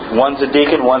 One's a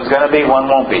deacon, one's going to be,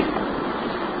 one won't be.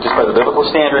 just by the biblical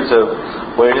standards of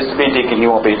what it is to be a deacon, he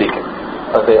won't be a deacon.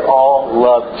 But they all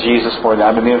love Jesus more than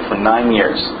I've been doing for 9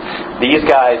 years. These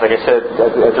guys, like I said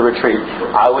at the retreat,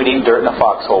 I would eat dirt in a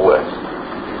foxhole with.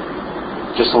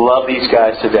 Just love these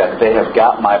guys to death. They have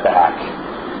got my back.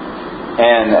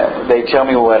 And they tell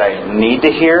me what I need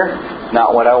to hear,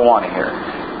 not what I want to hear.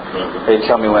 They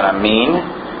tell me when I'm mean.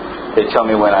 They tell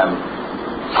me when I'm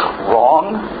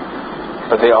wrong.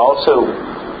 But they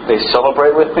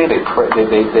celebrate with me.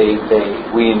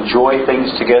 We enjoy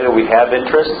things together. We have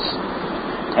interests.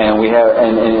 And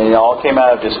it all came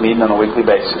out of just meeting on a weekly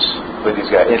basis with these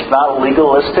guys. It's not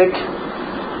legalistic,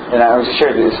 and I was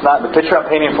sure it's not the picture I'm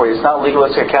painting for you. It's not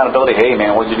legalistic accountability. Hey,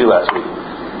 man, what did you do last week?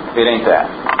 It ain't that.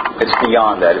 It's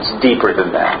beyond that. It's deeper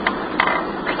than that.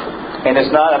 And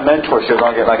it's not a mentorship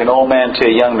like an old man to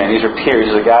a young man. These are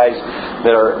peers. These are guys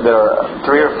that are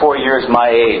 3 or 4 years my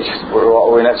age.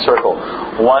 We're in that circle.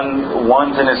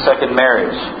 One's in his second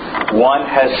marriage. One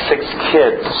has 6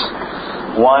 kids.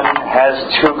 One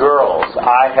has 2 girls.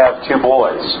 I have 2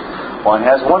 boys. One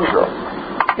has 1 girl.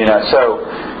 So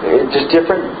just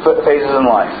different phases in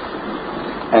life.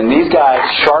 And these guys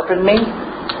sharpen me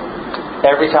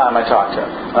every time I talk to them.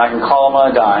 And I can call them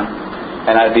on a dime,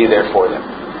 and I'd be there for them.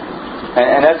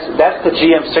 And that's the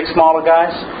GM6 model,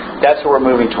 guys. That's what we're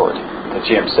moving toward. The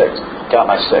GM6. Got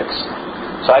my 6.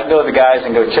 So I can go to the guys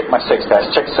and go, check my 6, guys.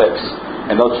 Check 6.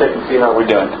 And they'll check and see how we're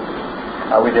doing.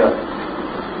 How we doing?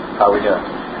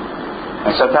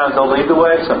 And sometimes they'll lead the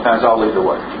way, sometimes I'll lead the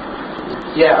way.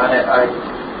 Yeah, and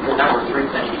the number 3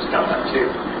 thing he's talking about too.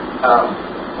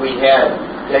 We had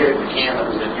David McCann that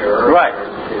was in here earlier. Right.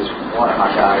 Is one of my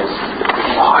guys.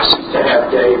 I used to have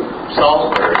Dave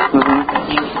Salisbury, and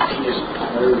he just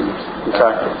moved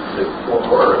to Fort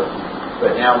Worth.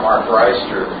 But now Mark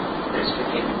Reister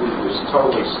he was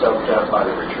totally stoked up by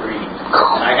the retreat.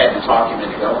 And I had to talk him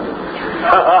into going to the retreat.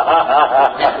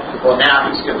 Well, now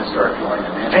he's going to start joining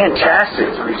them in.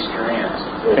 Fantastic. 3 strands.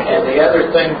 And the other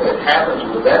thing that happens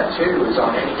with that, too, is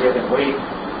on any given week,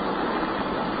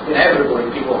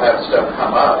 inevitably people have stuff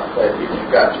come up. But if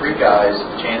you've got 3 guys,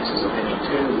 the chances of any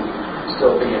 2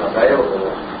 still being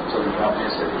available so you don't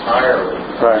miss it entirely.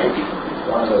 Right. Maybe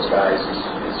one of those guys is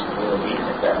really needing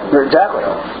it that week. Exactly.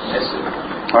 You don't miss it.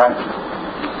 Right.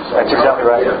 So that's exactly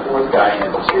right. We had a 4th guy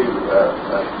in too,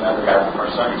 another guy from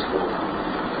our Sunday school.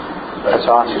 That's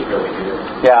awesome. He's really good.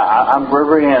 Yeah, we're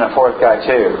bringing in a 4th guy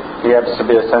too. He happens to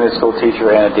be a Sunday school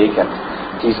teacher and a deacon.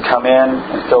 He's come in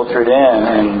and filtered in,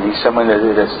 and he's someone that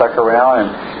stuck around,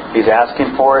 and he's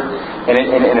asking for it, and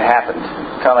it happened.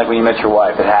 Kind of like when you met your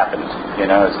wife, it happened.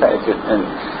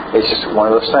 It's just one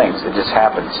of those things. It just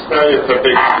happens. The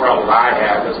big problem I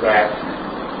have is that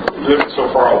living so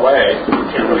far away, you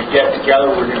can't really get together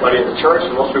with anybody at the church,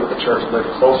 and most people at the church live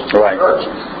close to the church.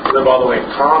 You live all the way in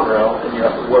Conroe, and you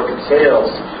have to work in sales.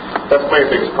 That's my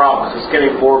biggest problem. Is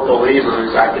getting more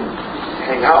believers I can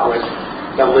hang out with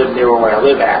that live near where I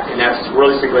live at, and that's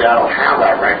realistically I don't have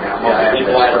that right now. Most of the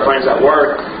people I have friends at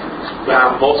work,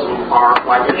 most of them aren't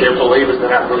like they're believers.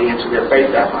 They're not really into their faith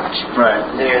that much. Right.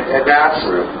 And that's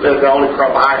the only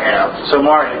problem I have. So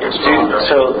Mark,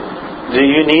 do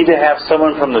you need to have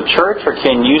someone from the church, or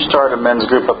can you start a men's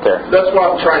group up there? That's what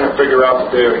I'm trying to figure out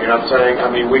to do. You know what I'm saying? I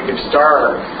mean, we can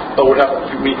start, but we'd have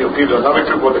to meet people, another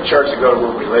group with the church to go to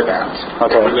where we live at.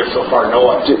 Okay. We live so far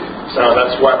north. So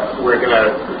that's what we're going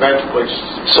to eventually...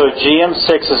 So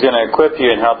GM6 is going to equip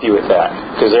you and help you with that.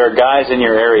 Because there are guys in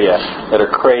your area that are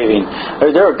craving...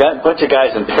 There are a bunch of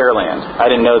guys in Pearland.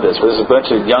 I didn't know this, but there's a bunch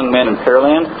of young men in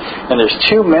Pearland. And there's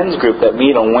 2 men's group that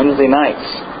meet on Wednesday nights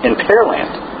in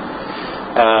Pearland.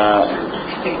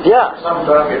 Yeah.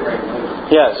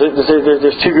 So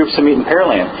there's 2 groups that meet in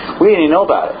Pearland. We didn't even know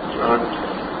about it.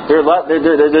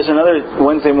 There's another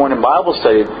Wednesday morning Bible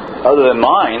study other than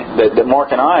mine, that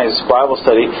Mark and I's Bible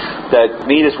study, that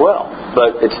meet as well.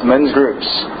 But it's men's groups.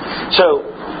 So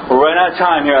we're running out of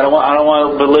time here. I don't want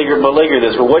to belabor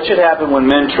this, but what should happen when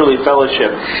men truly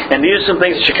fellowship? And these are some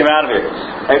things that should come out of it.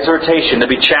 Exhortation, to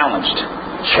be challenged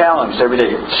every day,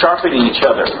 sharpening each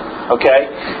other. Okay?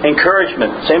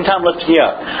 Encouragement, same time lifting you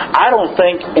up. I don't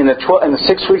think in the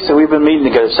 6 weeks that we've been meeting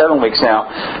together, 7 weeks now,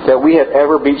 that we have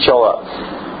ever beat y'all up.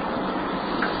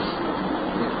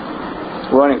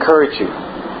 We want to encourage you.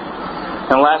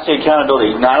 And lastly,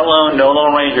 accountability. Not alone, no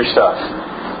Lone Ranger stuff.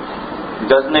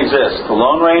 It doesn't exist. The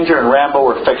Lone Ranger and Rambo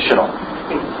were fictional.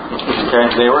 Okay?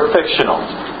 They were fictional.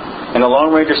 And the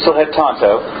Lone Ranger still had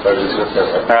Tonto.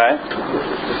 Alright?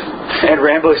 And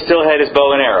Rambo still had his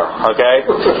bow and arrow, okay?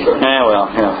 Well,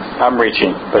 I'm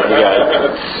reaching, but you got it.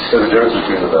 There's a difference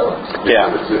between the balance. Yeah,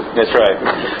 that's right.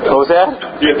 What was that?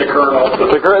 You get the Colonel.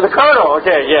 The Colonel,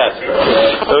 okay, yes.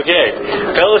 Okay.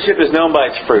 Fellowship is known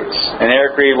by its fruits. And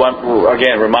Eric Reed,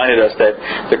 again, reminded us that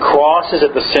the cross is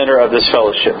at the center of this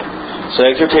fellowship. So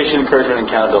exhortation, encouragement, and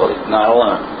accountability. Not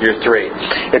alone. You're three.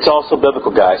 It's also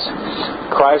biblical, guys.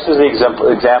 Christ is the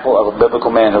example of a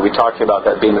biblical man that we talked about,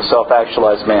 that being the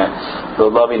self-actualized man, the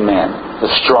loving man,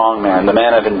 the strong man, the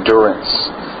man of endurance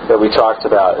that we talked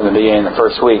about in the beginning of the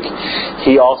first week.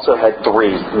 He also had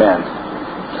three men.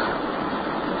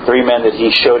 Three men that he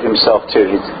showed himself to,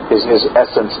 his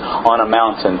essence on a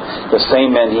mountain. The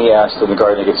same men he asked in the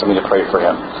Garden of Gethsemane to pray for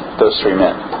him. Those three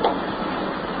men.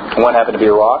 One happened to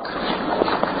be a rock.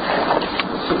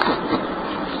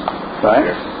 Right?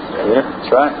 Yeah,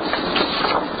 that's right.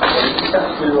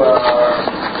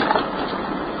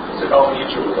 It's all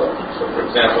mutual though. So for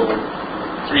example, when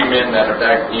three men that are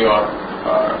backing you up,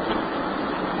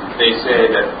 they say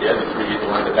that the other three are the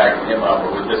ones that backed him up,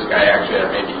 or would this guy actually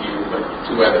have maybe you, but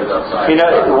two others outside?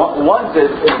 One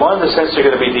in the sense they're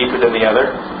going to be deeper than the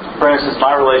other. For instance,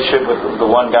 my relationship with the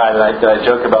one guy that I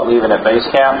joked about leaving at base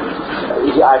camp,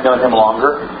 I've known him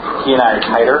longer. He and I are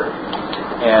tighter.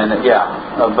 And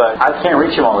but I can't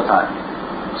reach him all the time.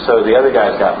 So the other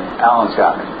guy's got me. Alan's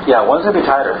got me. Yeah, one's going to be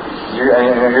tighter. You're going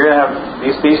to have,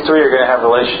 these three are going to have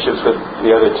relationships with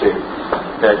the other two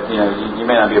that you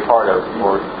may not be a part of,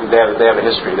 or they have a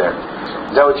history there.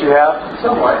 Is that what you have?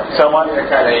 Somewhat. Yeah,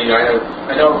 kind of,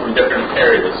 I know from different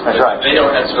areas. That's right. They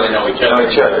don't necessarily know each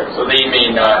other. So they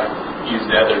may not use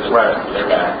the others as their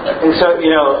back. And so,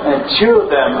 and two of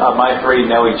them, of my three,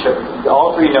 know each other.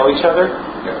 All three know each other,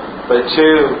 but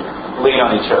two lean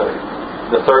on each other.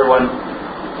 The third one,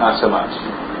 not so much.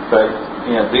 But,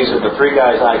 these are the three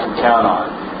guys I can count on,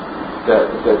 that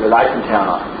I can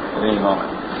count on at any moment.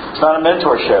 It's not a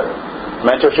mentorship.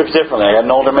 Mentorship's differently. I got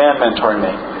an older man mentoring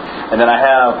me. And then I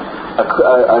have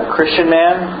a Christian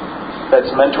man that's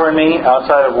mentoring me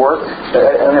outside of work,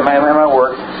 in my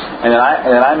work. And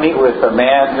then I meet with a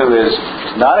man who is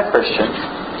not a Christian,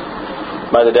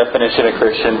 by the definition of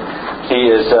Christian.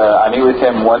 He is. I meet with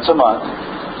him once a month,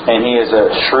 and he is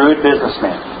a shrewd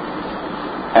businessman.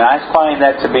 And I find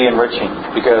that to be enriching,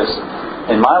 because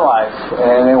in my life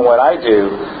and in what I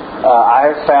do,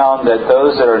 I have found that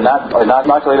those that are not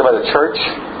inoculated by the church,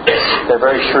 they're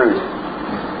very shrewd.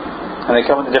 And they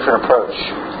come with a different approach.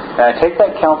 And I take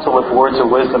that counsel with words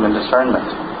of wisdom and discernment.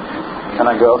 And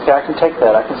I go, okay, I can take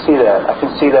that. I can see that. I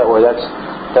can see that where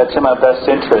that's in my best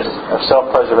interest of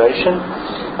self-preservation.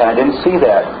 And I didn't see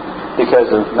that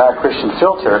because of not a Christian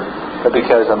filter, but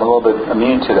because I'm a little bit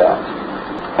immune to that.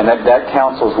 And that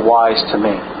counsel is wise to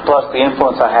me. Plus the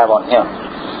influence I have on him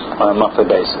on a monthly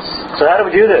basis. So how do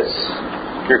we do this?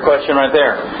 Your question right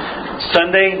there.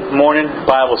 Sunday morning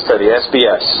Bible study,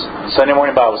 SBS. Sunday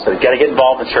morning Bible study. Got to get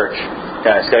involved in church.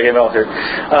 Guys, got to get involved here.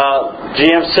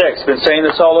 GM6, been saying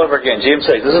this all over again.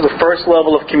 GM6, this is the first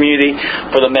level of community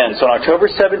for the men. So on October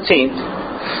 17th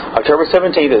at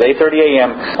 8:30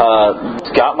 a.m.,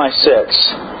 got my 6.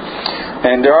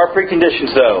 And there are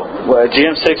preconditions though.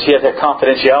 GM6, you have to have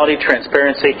confidentiality,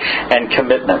 transparency, and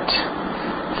commitment.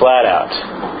 Flat out.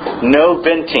 No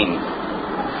venting.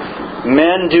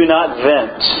 Men do not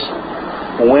vent.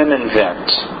 Women vent.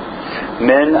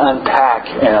 Men unpack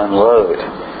and unload.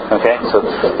 Okay? So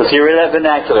let's get rid of that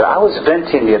vernacular. I was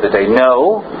venting the other day.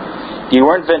 No, you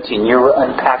weren't venting. You were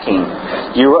unpacking.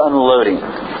 You were unloading.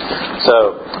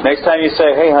 So next time you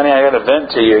say, hey honey, I got to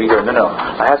vent to you, you go, no,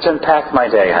 I have to unpack my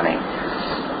day, honey.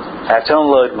 I have to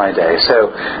unload my day.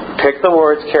 So pick the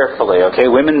words carefully, okay?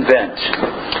 Women vent.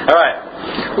 All right.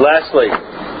 Lastly,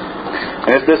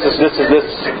 and this is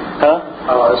huh?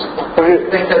 I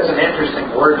think that's an interesting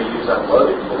word to use,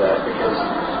 unloaded, for that, because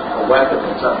a weapon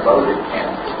that's unloaded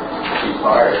can't be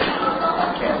fired.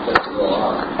 Can't just go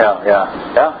on.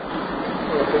 Yeah.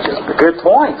 Good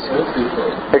point.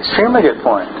 Extremely good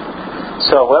point.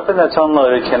 So a weapon that's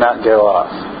unloaded cannot go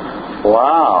off.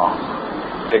 Wow.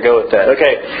 To go with that.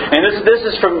 Okay. And this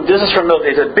is from Milton.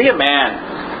 He said, be a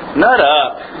man. Nut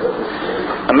up.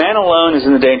 A man alone is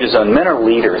in the danger zone. Men are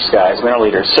leaders, guys. Men are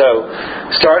leaders. So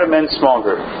start a men's small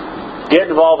group. Get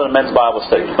involved in a men's Bible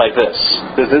study like this.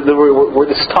 This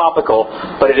is topical,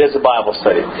 but it is a Bible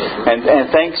study.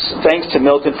 And thanks to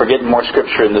Milton for getting more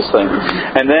scripture in this thing.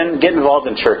 And then get involved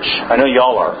in church. I know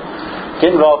y'all are.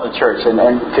 Get involved in church, and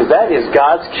because that is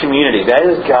God's community. That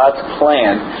is God's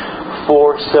plan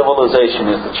for civilization,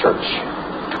 is the church.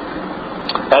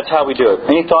 That's how we do it.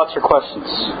 Any thoughts or questions?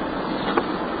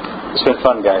 It's been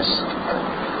fun, guys.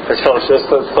 Let's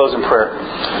close in prayer.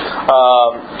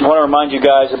 I want to remind you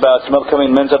guys about some upcoming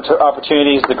men's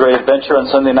opportunities. The Great Adventure on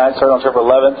Sunday night, starting on October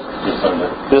 11th.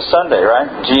 This Sunday, right?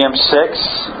 GM6.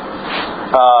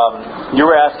 You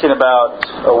were asking about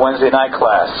a Wednesday night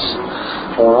class.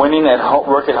 Winning at home,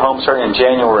 work at home starting in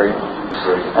January.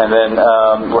 And then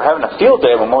we're having a field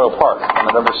day at Memorial Park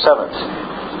on November 7th.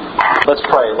 Let's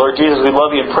pray. Lord Jesus, we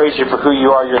love you and praise you for who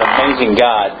you are. You're an amazing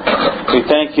God. We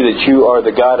thank you that you are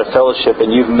the God of fellowship,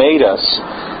 and you've made us.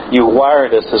 You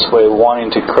wired us this way,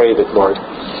 wanting to crave it, Lord.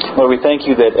 Lord, we thank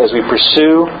you that as we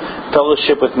pursue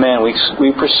fellowship with men, we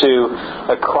pursue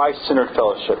a Christ-centered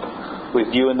fellowship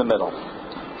with you in the middle.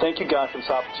 Thank you, God, for this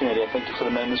opportunity. I thank you for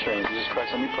the men in this room. In Jesus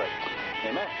Christ, let me pray.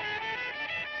 Amen.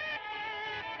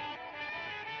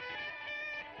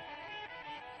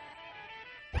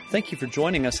 Thank you for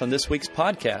joining us on this week's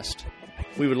podcast.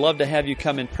 We would love to have you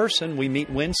come in person. We meet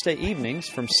Wednesday evenings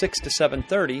from 6 to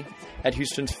 7:30 at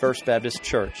Houston's First Baptist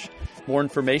Church. More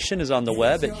information is on the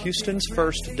web at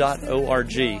houstonsfirst.org,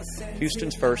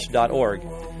 houstonsfirst.org.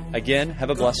 Again, have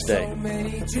a blessed day. So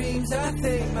many dreams, I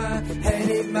think my head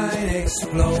it might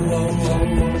explode.